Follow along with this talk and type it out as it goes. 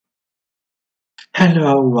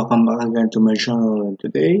Hello, welcome back again to my channel.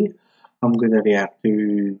 Today, I'm gonna react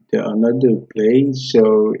to another play.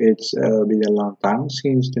 So it's been a long time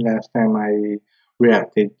since the last time I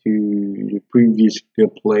reacted to the previous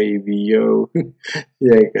play video.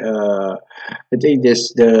 I think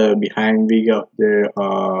this the behind video of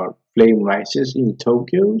the flame rises in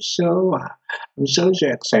Tokyo. So I'm so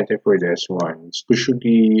excited for this one,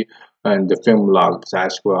 especially the film logs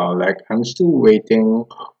as well. Like I'm still waiting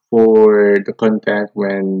for the content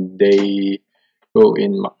when they go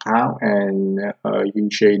in Macau and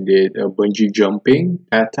Yunche did bungee jumping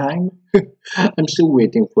that time. I'm still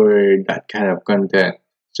waiting for that kind of content.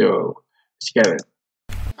 So let's get it.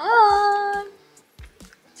 아,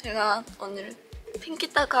 제가 오늘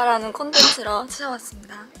핑키타카라는 콘텐츠로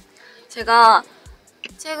찾아왔습니다. 제가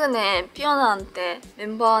최근에 피오나한테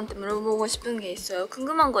멤버한테 물어보고 싶은 게 있어요.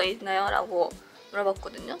 궁금한 거 있나요? 라고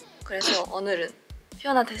물어봤거든요. 그래서 오늘은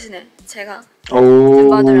피오나 대신에 제가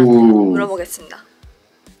멤버들한테 물어보겠습니다.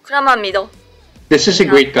 그라만 믿어. This is a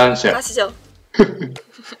great concept. 가시죠.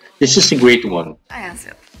 This is a great one.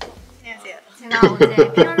 안녕하세요. 안녕하세요. 제가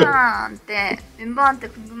어제 피오나한테 멤버한테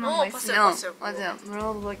궁금한 거 있으면 맞아요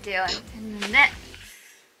물어볼게요 했는데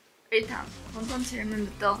일단 본선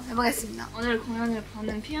질문부터 해보겠습니다. 오늘 공연을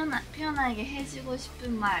보는 피오나에게 해주고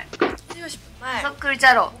싶은 말. 해주고 싶은 말.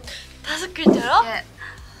 5글자로. 5글자로? 예.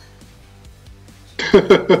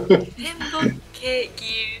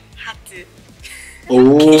 행복해길 하트.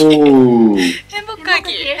 오.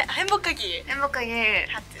 행복하길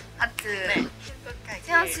하트. 네.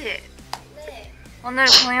 채연 씨. 네. 오늘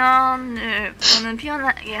공연을 보는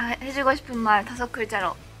피오나에게 해주고 싶은 말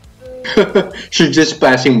 5글자로. She's just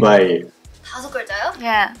passing by. 5글자요?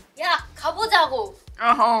 예. 야, 가보자고.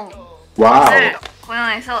 와우. 오늘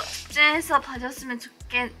공연에서 집중해서 봐줬으면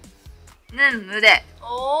좋겠는 무대.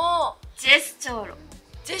 오. 제스처로.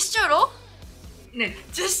 제스처로? 네.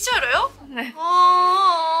 제스처로요? 네.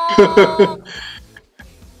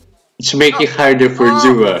 It's making harder for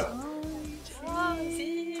Jua.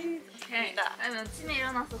 그러면 아침에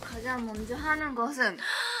일어나서 가장 먼저 하는 것은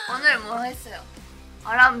오늘 뭐 했어요?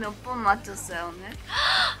 알람 몇 번 맞췄어요 오늘?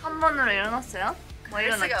 한 번으로 일어났어요? 뭐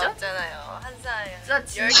일어났죠? 수가 없잖아요. 한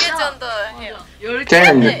진짜 10개 정도 해요. 10.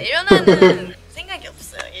 네, 일어나는 생각이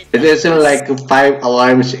없어요. It isn't like 5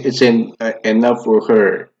 alarms isn't enough for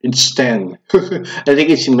her. It's 10. I think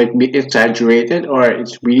it might be exaggerated or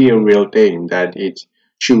it's really a real thing that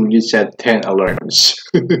she really set 10 alarms.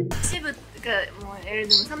 10분, 그러니까 뭐 예를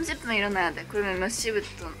들면 30분에 일어나야 돼. 그러면 몇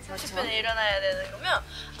시부터? 30분에 일어나야 되는 거면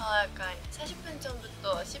약간 40분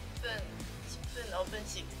전부터 10분,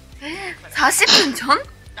 5분씩 40분 전?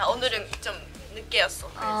 오늘은 좀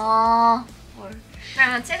늦게였어. 아, 뭘.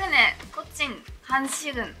 그러면 최근에 꽂힌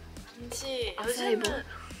간식은? 간식, 아사이보? 요즘은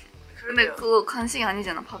근데 그거 간식이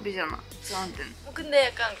아니잖아, 밥이잖아 저한테는. 근데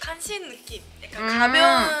약간 간식 느낌, 약간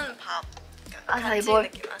가벼운 밥, 아사이볼?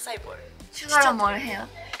 느낌, 아사이볼. 추가로 뭘 해요?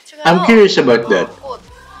 I'm curious about that. 꽃,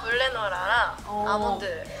 블레노라랑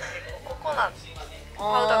아몬드, 그리고 코코넛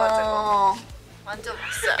파우더 같은 거 완전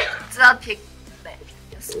맛있어요. 쯔아픽 네,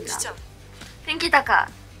 였습니다. 추천. 핑키타카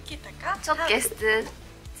키타카? 첫 게스트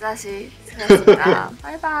쯔아시 수고하셨습니다.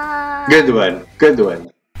 바이바이. Good one. Good one.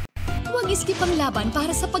 Huwag iskip ang laban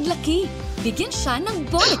para sa paglaki. Bigyan siya ng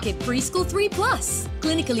Bonakit Preschool 3 Plus.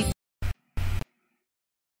 Clinically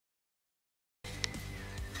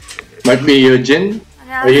Might be Eugene?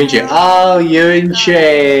 Or Yunche? Oh,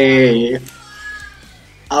 Yunche!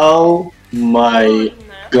 Oh my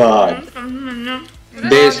god.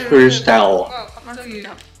 This hairstyle.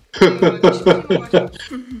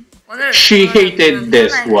 She hated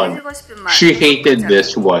this one. She hated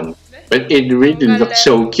this one. But it really looks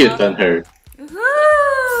so cute on her. 우후!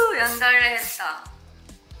 연결을 했다.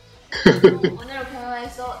 오늘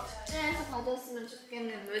공연에서 집중해서 봐줬으면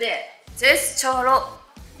좋겠는 무대. 제스처로.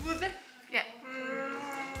 무대? 예.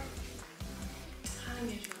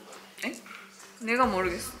 에? 내가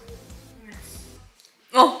모르겠어.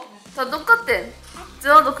 다 똑같아.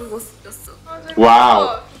 쯔아도 그거 였어.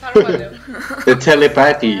 Wow. The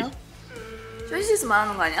telepathy. 쇼시스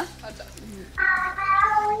말하는 거 아니야? 맞아.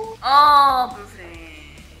 불프레.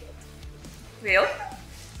 왜요?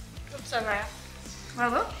 귀엽잖아요.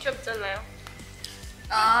 뭐라고요? 귀엽잖아요.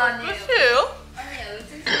 아니에요. 끝이에요? 아니에요.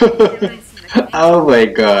 Oh my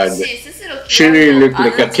god. She really looked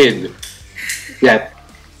like a kid. Yeah.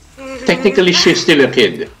 Technically, she's still a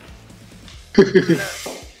kid.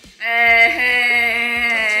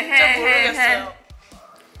 진짜 모르겠어요.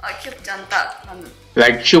 귀엽지 않다. 나는.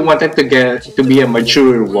 Like she wanted to be a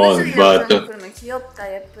mature one, but 그러면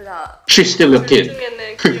귀엽다, 예쁘다. she's still a kid.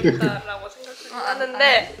 중에는 귀엽다라고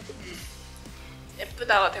생각하는데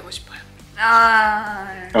예쁘다가 되고 싶어요.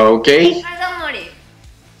 아. Okay. 빨간머리.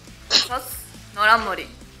 플러스 노란머리.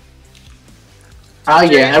 Ah,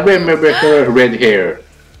 yeah, I remember her red hair.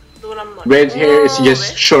 노란 머리. Red hair is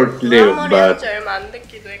just 노란 short-lived, 머리 한지 but 얼마 안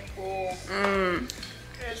됐기도 했고.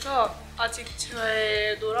 그래서 아직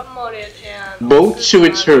저의 노란 머리에 대한 both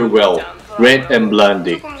suits her well, red and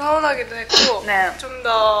blondie. 조금 서운하기도 했고 네. 좀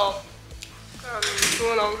더 그런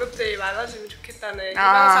좋은 언급들이 많아지면 좋겠다는 아.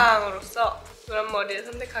 희망사항으로서 노란 머리를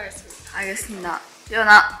선택하겠습니다. 알겠습니다.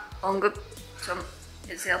 피어나 언급 좀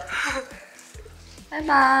해주세요.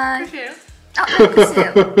 바이바이. 끝이에요? 아, 네,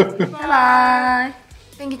 끝이에요. 바이바이.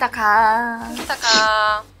 땡기다 가.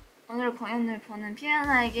 이따가 오늘 공연을 보는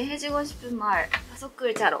피아나에게 해주고 싶은 말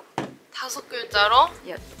 5글자로. 5글자로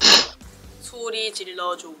예. 소리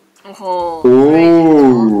질러줘. 오호.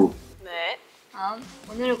 Ooh. 네. 다음,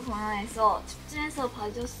 오늘 공연에서 집중해서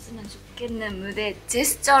봐줬으면 좋겠는 무대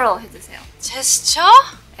제스처로 해주세요. 제스처?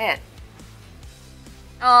 예.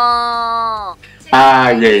 Ah,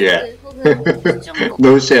 yeah, yeah. 혹은 추천곡.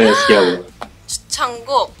 No sense, yellow.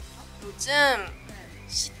 추천곡. 요즘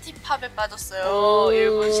시티팝에 빠졌어요. 오.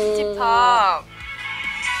 일본 시티팝. 아,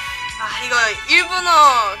 이거 일본어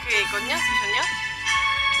그게 있거든요. 잠시만요.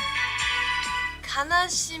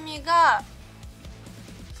 가나시미가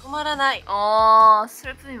도마라나이.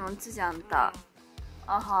 슬픔이 멈추지 않다.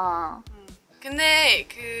 아하. 근데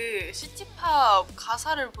그 시티팝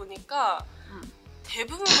가사를 보니까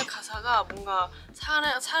대부분의 가사가 뭔가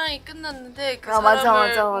사랑이 끝났는데 그 맞아, 사람을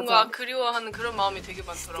맞아, 뭔가 맞아. 그리워하는 그런 마음이 되게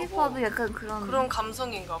많더라고. 스티팝은 약간 그런. 그런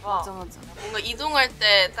감성인가 봐. 맞아, 맞아. 뭔가 이동할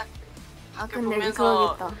때 딱 아, 이렇게 근데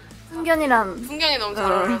보면서 그러겠다. 흥견이란 풍경이 너무 잘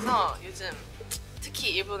어울려서 요즘 특히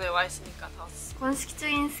일본에 와 있으니까 더.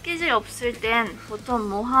 공식적인 스케줄이 없을 땐 보통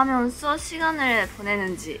뭐 하면서 시간을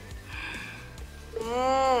보내는지.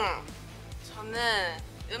 저는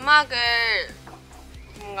음악을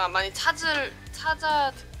뭔가 많이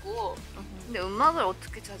찾아 듣고 근데 음악을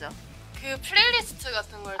어떻게 찾아? 그 플레이리스트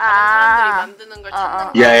같은 걸 다른 사람들이 만드는 걸 찾는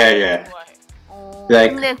걸 Yeah, yeah, yeah. 좋아해.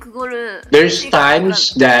 Like, 근데 그거를 There's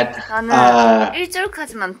times that 나는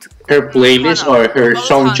 1절까지만 듣고 her playlist or her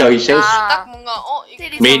song choices 딱 뭔가 이게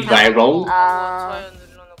made viral, 좋아요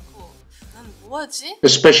눌러놓고 난 뭐하지?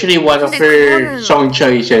 especially one of 근데 her 그거는 song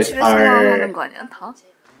choices 집에서만 하는 are 거 아니야 다?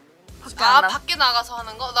 아 밖에 나가서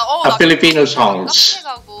하는 거? 나 Filipino 카페 songs.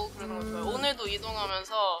 가고 그러는 거 좋아해. 오늘도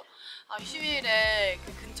이동하면서 휴일에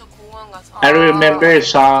그 근처 공원 가서 I remember a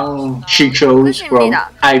song she chose from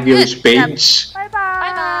Ivy of Spades.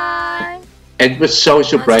 바이바이. It was so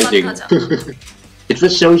surprising. It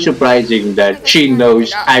was so surprising that she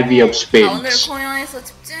knows Ivy of 오늘 Spades. 공연에서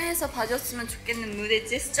집중해서 봐줬으면 좋겠는 무대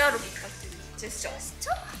제스처로 부탁드립니다. 제스처?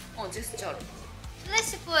 제스처로.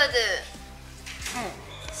 플래시포워드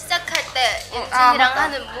어. 시작할 때 아, 연진이랑 맞다.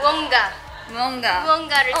 하는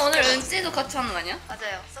무언가를 오늘 진짜- 은지도 같이 하는 거 아니야?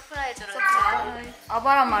 맞아요. 서프라이즈로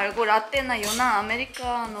아바라 말고 라떼나 연한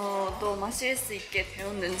아메리카노도 마실 수 있게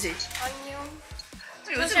배웠는지. 아니요.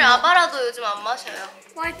 요즘 사실 아바라도 요즘 안 마셔요.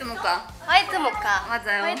 화이트 모카. 화이트 모카.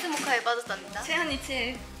 맞아요. 화이트 모카에 빠졌답니다. 채연이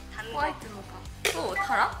제일 단 거. 화이트 모카. 또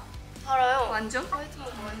달아? 달아요. 완전? 화이트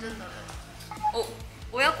모카 완전 달아요.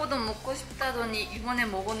 오야코돈 먹고 싶다더니 이번에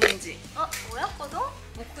먹었는지. 오야코도?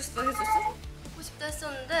 먹고 싶다 했었어? 먹고 싶다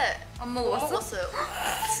했었는데 안 못 먹어봤어? 먹었어요.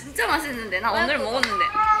 진짜 맛있는데 나 오늘 오야코돈. 먹었는데.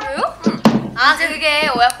 그래요? 아 그게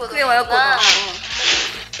오야코도. 그게 오야코돈.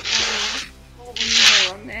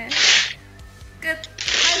 먹어보세요. 네. 끝.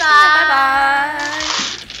 바이바이.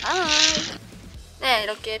 바이바이. 네,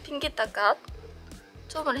 이렇게 핑계따까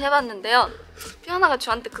수업을 해봤는데요. 피아나가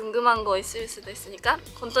저한테 궁금한 거 있을 수도 있으니까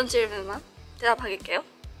건전 질문만 대답하겠게요.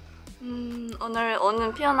 오늘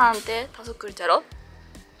오는 피아나한테 5글자로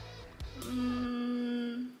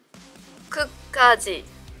끝까지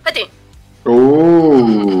파이팅!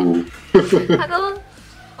 Ooh. 하고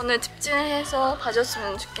오늘 집중해서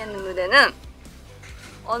봐줬으면 좋겠는 무대는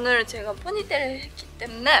오늘 제가 포니테일을 했기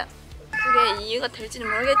때문에 그게 이유가 될지는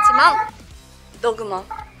모르겠지만 녹음하러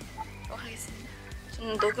하겠습니다.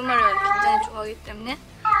 저는 녹음을 굉장히 좋아하기 때문에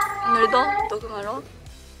오늘도 녹음하러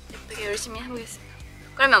예쁘게 열심히 해보겠습니다.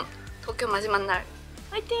 그러면 도쿄 마지막 날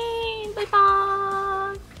화이팅!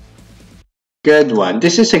 바이바이! Good one.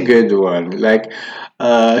 This is a good one. Like,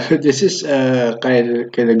 this is kind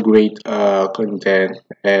of great content,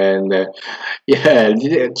 and yeah, I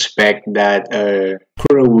didn't expect that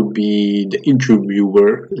Kura would be the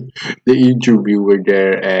interviewer, the interviewer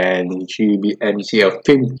there, and she be MC of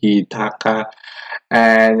Finky Taka,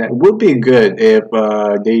 and it would be good if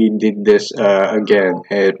they did this again.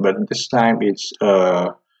 But this time it's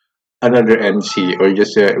another MC or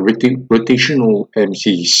just a rotational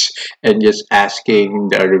MCs and just asking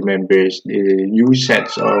the other members the new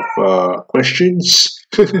sets of questions.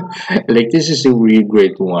 Like this is a really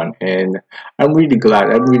great one, and I'm really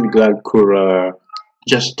glad. I'm really glad Kura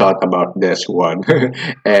just thought about this one.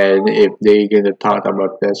 And if they gonna talk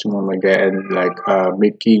about this one again, like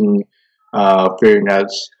making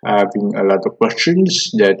fairness, having a lot of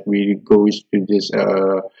questions that we goes to this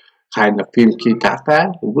kind of film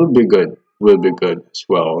kitata will be good. Will be good as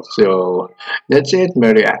well. So that's it.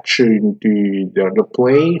 My reaction to the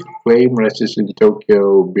play Flame Resist in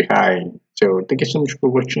Tokyo Behind. So thank you so much for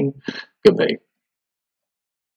watching. Goodbye.